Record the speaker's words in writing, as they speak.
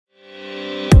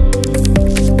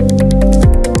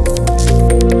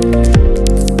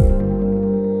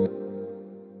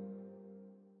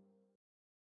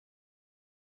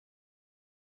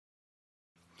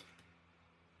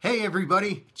Hey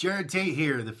everybody, Jared Tate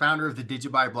here, the founder of the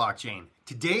DigiByte blockchain.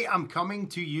 Today I'm coming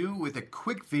to you with a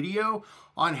quick video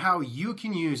on how you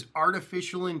can use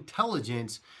artificial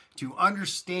intelligence to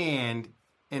understand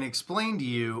and explain to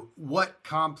you what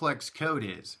complex code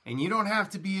is. And you don't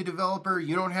have to be a developer,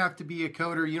 you don't have to be a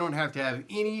coder, you don't have to have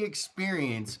any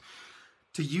experience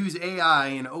to use AI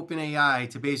and OpenAI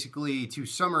to basically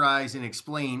summarize and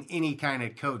explain any kind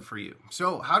of code for you.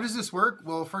 So how does this work?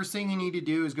 Well, first thing you need to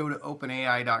do is go to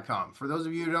OpenAI.com. For those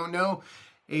of you who don't know,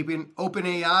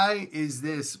 OpenAI is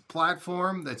this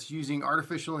platform that's using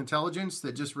artificial intelligence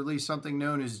that just released something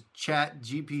known as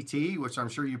ChatGPT, which I'm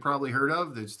sure you probably heard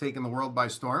of, that's taken the world by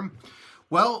storm.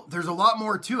 Well, there's a lot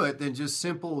more to it than just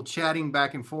simple chatting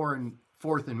back and forth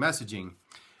in messaging.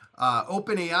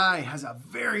 OpenAI has a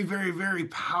very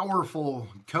powerful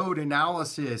code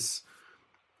analysis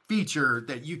feature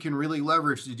that you can really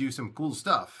leverage to do some cool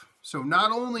stuff. So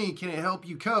not only can it help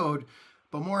you code,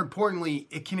 but more importantly,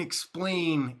 it can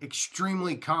explain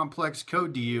extremely complex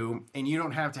code to you, and you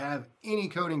don't have to have any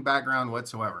coding background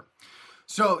whatsoever.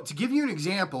 So to give you an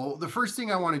example, the first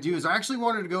thing I want to do is I actually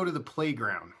wanted to go to the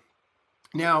playground.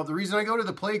 Now, the reason I go to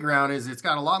the playground is it's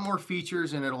got a lot more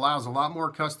features and it allows a lot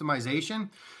more customization.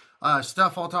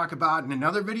 Stuff I'll talk about in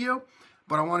another video,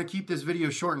 but I want to keep this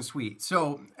video short and sweet.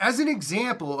 So as an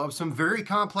example of some very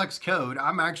complex code,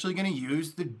 I'm actually going to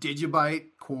use the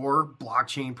DigiByte core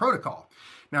blockchain protocol.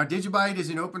 Now, DigiByte is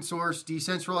an open source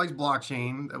decentralized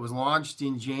blockchain that was launched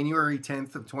in January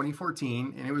 10th of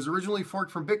 2014, and it was originally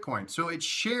forked from Bitcoin. So it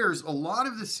shares a lot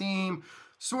of the same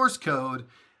source code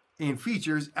and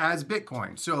features as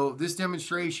Bitcoin. So this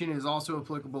demonstration is also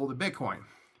applicable to Bitcoin.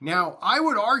 Now, I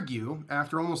would argue,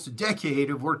 after almost a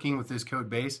decade of working with this code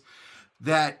base,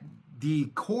 that the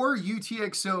core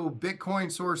UTXO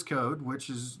Bitcoin source code, which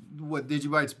is what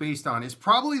DigiByte's based on, is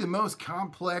probably the most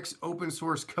complex open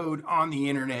source code on the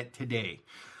internet today.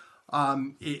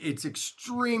 It's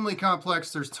extremely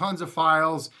complex. There's tons of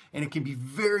files, and it can be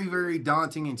very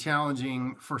daunting and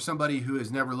challenging for somebody who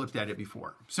has never looked at it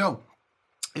before. So,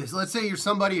 let's say you're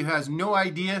somebody who has no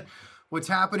idea what's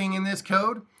happening in this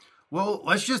code. Well,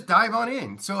 let's just dive on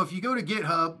in. So if you go to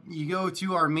GitHub, you go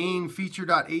to our main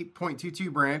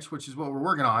feature.8.22 branch, which is what we're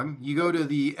working on. You go to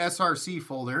the SRC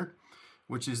folder,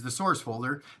 which is the source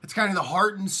folder. It's kind of the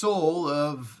heart and soul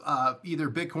of either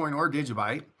Bitcoin or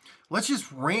DigiByte. Let's just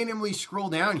randomly scroll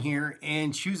down here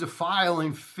and choose a file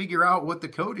and figure out what the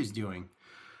code is doing.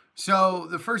 So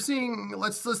the first thing,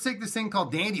 let's take this thing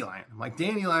called Dandelion. I'm like,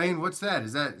 Dandelion, what's that?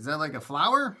 Is that like a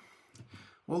flower?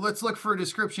 Well, let's look for a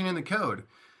description in the code.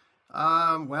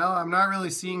 Well, I'm not really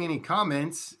seeing any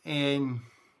comments, and,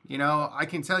 you know, I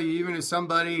can tell you, even as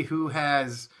somebody who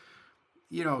has,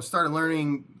 you know, started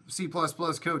learning C++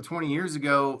 code 20 years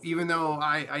ago, even though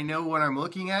I know what I'm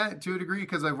looking at to a degree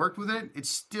because I've worked with it, it's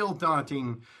still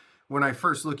daunting when I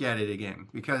first look at it again,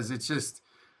 because it's just,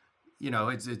 you know,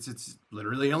 it's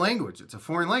literally a language. It's a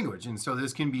foreign language, and so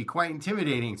this can be quite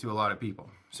intimidating to a lot of people.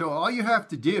 So all you have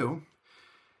to do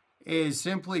is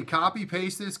simply copy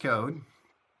paste this code.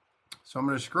 So I'm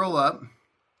going to scroll up.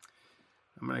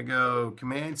 I'm going to go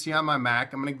Command-C on my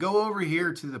Mac. I'm going to go over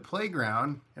here to the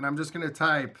playground, and I'm just going to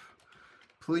type,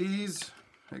 please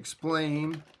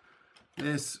explain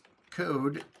this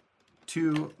code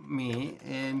to me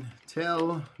and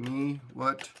tell me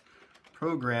what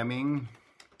programming,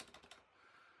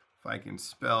 if I can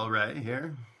spell right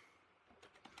here,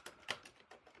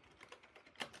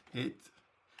 it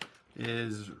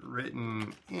is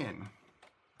written in,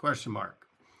 question mark.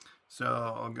 So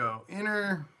I'll go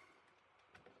enter,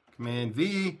 Command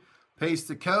V, paste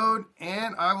the code,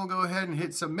 and I will go ahead and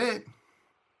hit submit.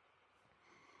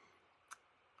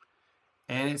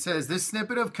 And it says this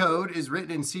snippet of code is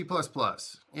written in C++.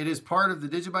 It is part of the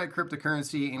DigiByte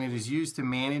cryptocurrency, and it is used to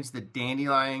manage the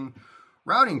Dandelion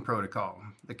routing protocol.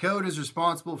 The code is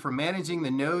responsible for managing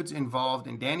the nodes involved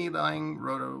in Dandelion,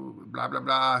 blah, blah,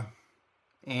 blah,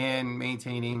 and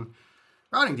maintaining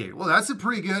routing data. Well, that's a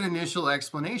pretty good initial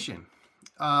explanation.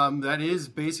 That is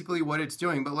basically what it's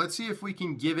doing, but let's see if we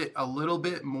can give it a little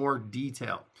bit more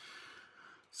detail.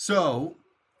 So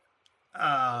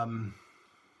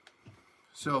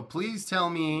please tell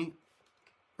me,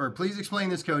 or please explain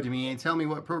this code to me and tell me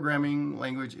what programming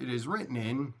language it is written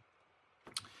in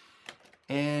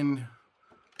and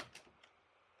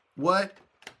what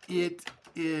it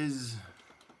is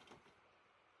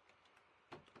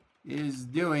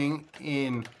doing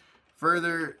in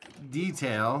further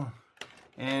detail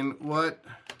and what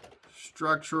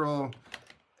structural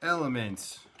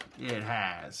elements it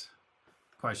has.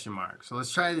 question mark. So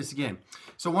let's try this again.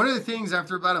 So one of the things,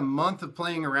 after about a month of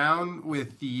playing around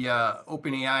with the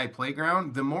OpenAI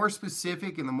playground, the more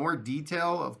specific and the more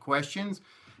detail of questions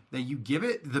that you give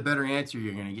it, the better answer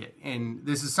you're going to get. And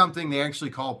this is something they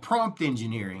actually call prompt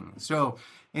engineering. So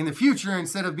in the future,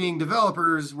 instead of being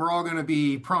developers, we're all going to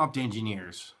be prompt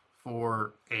engineers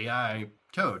for AI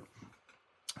code.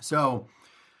 So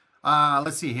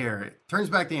let's see here. It turns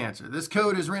back the answer. This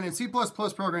code is written in C++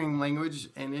 programming language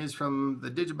and is from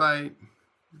the DigiByte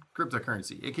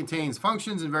cryptocurrency. It contains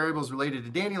functions and variables related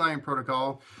to Dandelion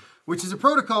protocol, which is a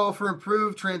protocol for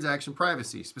improved transaction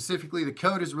privacy. Specifically, the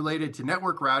code is related to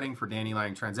network routing for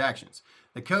Dandelion transactions.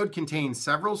 The code contains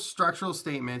several structural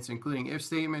statements, including if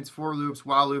statements, for loops,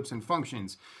 while loops, and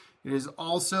functions. It is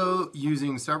also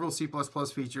using several C++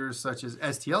 features such as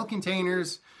STL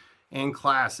containers and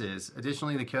classes.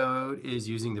 Additionally, the code is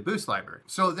using the Boost library.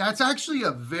 So that's actually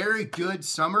a very good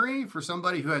summary for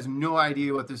somebody who has no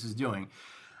idea what this is doing.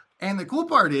 And the cool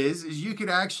part is you could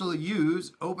actually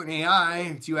use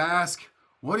OpenAI to ask,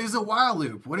 what is a while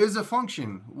loop? What is a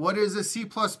function? What is a C++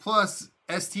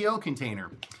 STL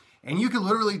container? And you can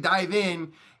literally dive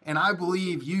in and, I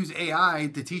believe, use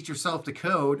AI to teach yourself to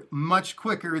code much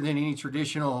quicker than any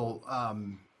traditional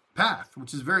path,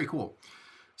 which is very cool.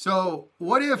 So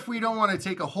what if we don't want to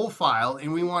take a whole file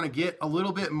and we want to get a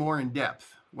little bit more in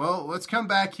depth? Well, let's come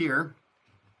back here.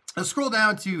 Let's scroll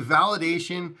down to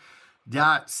validation.cpp.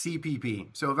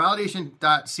 So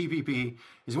validation.cpp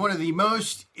is one of the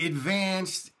most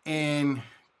advanced and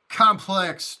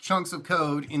complex chunks of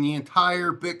code in the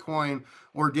entire Bitcoin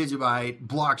or DigiByte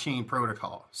blockchain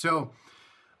protocol. So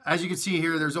as you can see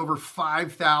here, there's over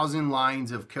 5,000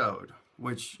 lines of code,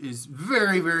 which is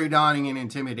very, very daunting and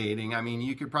intimidating. I mean,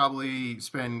 you could probably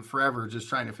spend forever just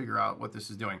trying to figure out what this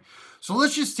is doing. So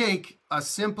let's just take a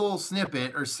simple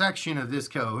snippet or section of this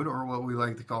code, or what we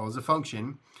like to call as a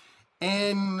function,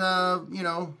 and,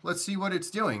 let's see what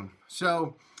it's doing.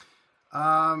 So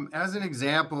as an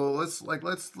example, let's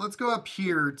go up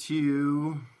here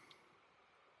to,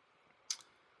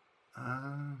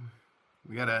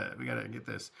 we gotta get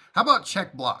this. How about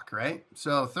check block, right?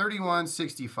 So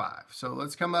 3165. So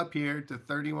let's come up here to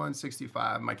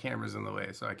 3165. My camera's in the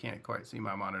way, so I can't quite see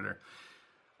my monitor.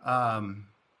 And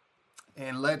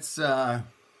let's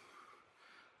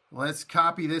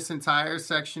copy this entire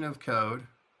section of code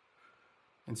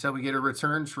until we get a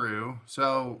return true.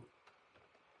 So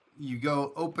you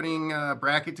go opening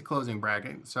bracket to closing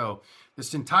bracket. So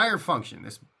this entire function,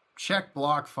 this check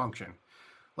block function,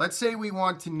 let's say we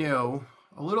want to know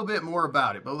a little bit more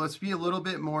about it, but let's be a little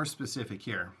bit more specific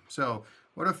here. So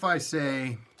what if I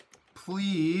say,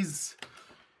 please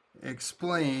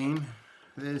explain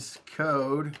this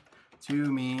code to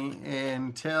me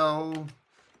and tell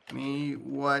me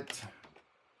what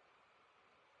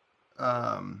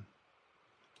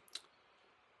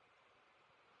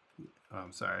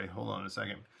I'm sorry, hold on a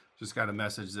second. Just got a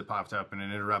message that popped up and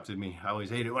it interrupted me. I always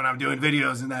hate it when I'm doing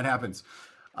videos and that happens.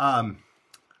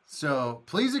 So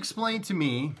please explain to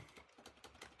me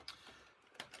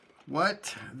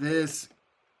what this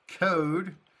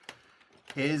code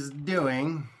is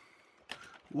doing,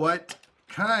 what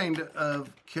kind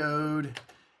of code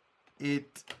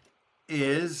it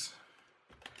is,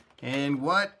 and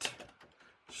what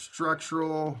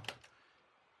structural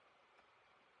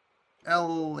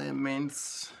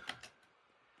elements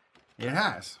it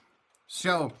has.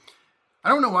 So I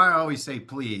don't know why I always say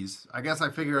please. I guess I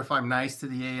figure if I'm nice to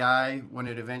the AI when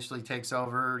it eventually takes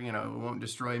over, it won't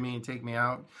destroy me and take me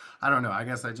out. I don't know. I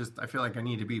guess I feel like I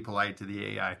need to be polite to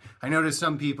the AI. I notice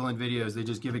some people in videos, they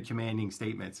just give it commanding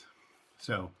statements.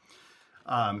 So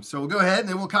we'll go ahead and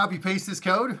then we'll copy paste this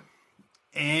code.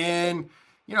 And,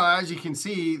 as you can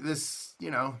see, this,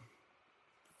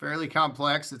 fairly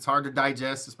complex. It's hard to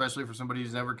digest, especially for somebody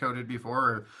who's never coded before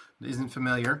or isn't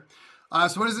familiar.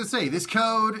 So what does it say? This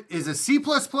code is a C++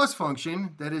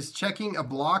 function that is checking a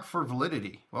block for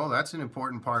validity. Well, that's an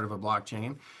important part of a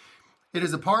blockchain. It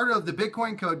is a part of the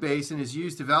Bitcoin code base and is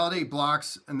used to validate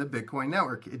blocks in the Bitcoin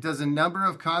network. It does a number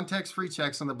of context-free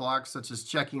checks on the blocks, such as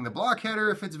checking the block header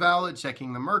if it's valid,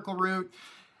 checking the Merkle root,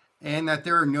 and that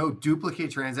there are no duplicate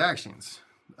transactions.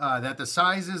 That the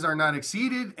sizes are not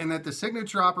exceeded, and that the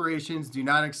signature operations do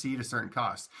not exceed a certain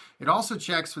cost. It also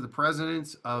checks for the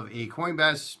presence of a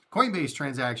Coinbase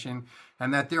transaction,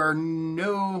 and that there's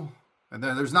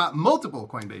not multiple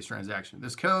Coinbase transactions.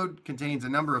 This code contains a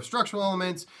number of structural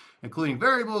elements, including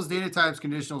variables, data types,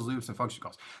 conditionals, loops, and function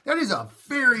calls. That is a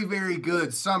very, very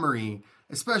good summary,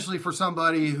 especially for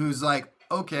somebody who's like,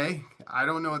 okay, I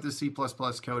don't know what the C++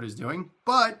 code is doing,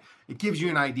 but it gives you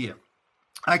an idea.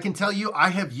 I can tell you I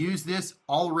have used this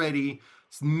already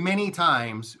many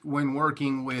times when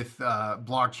working with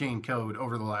blockchain code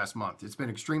over the last month. It's been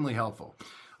extremely helpful.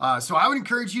 So I would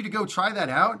encourage you to go try that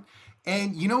out.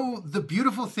 And you know, the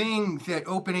beautiful thing that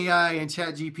OpenAI and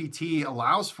ChatGPT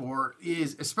allows for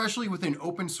is, especially with an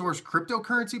open source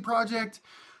cryptocurrency project,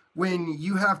 when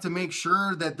you have to make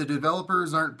sure that the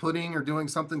developers aren't putting or doing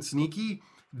something sneaky,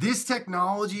 this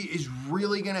technology is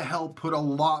really going to help put a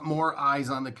lot more eyes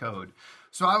on the code.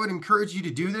 So I would encourage you to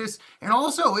do this. And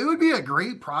also, it would be a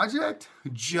great project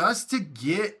just to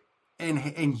get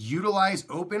and utilize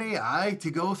OpenAI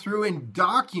to go through and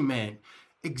document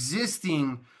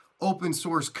existing open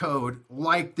source code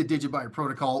like the DigiByte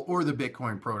protocol or the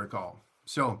Bitcoin protocol.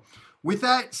 So with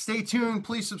that, stay tuned.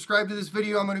 Please subscribe to this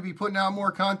video. I'm going to be putting out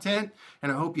more content,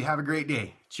 and I hope you have a great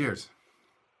day. Cheers.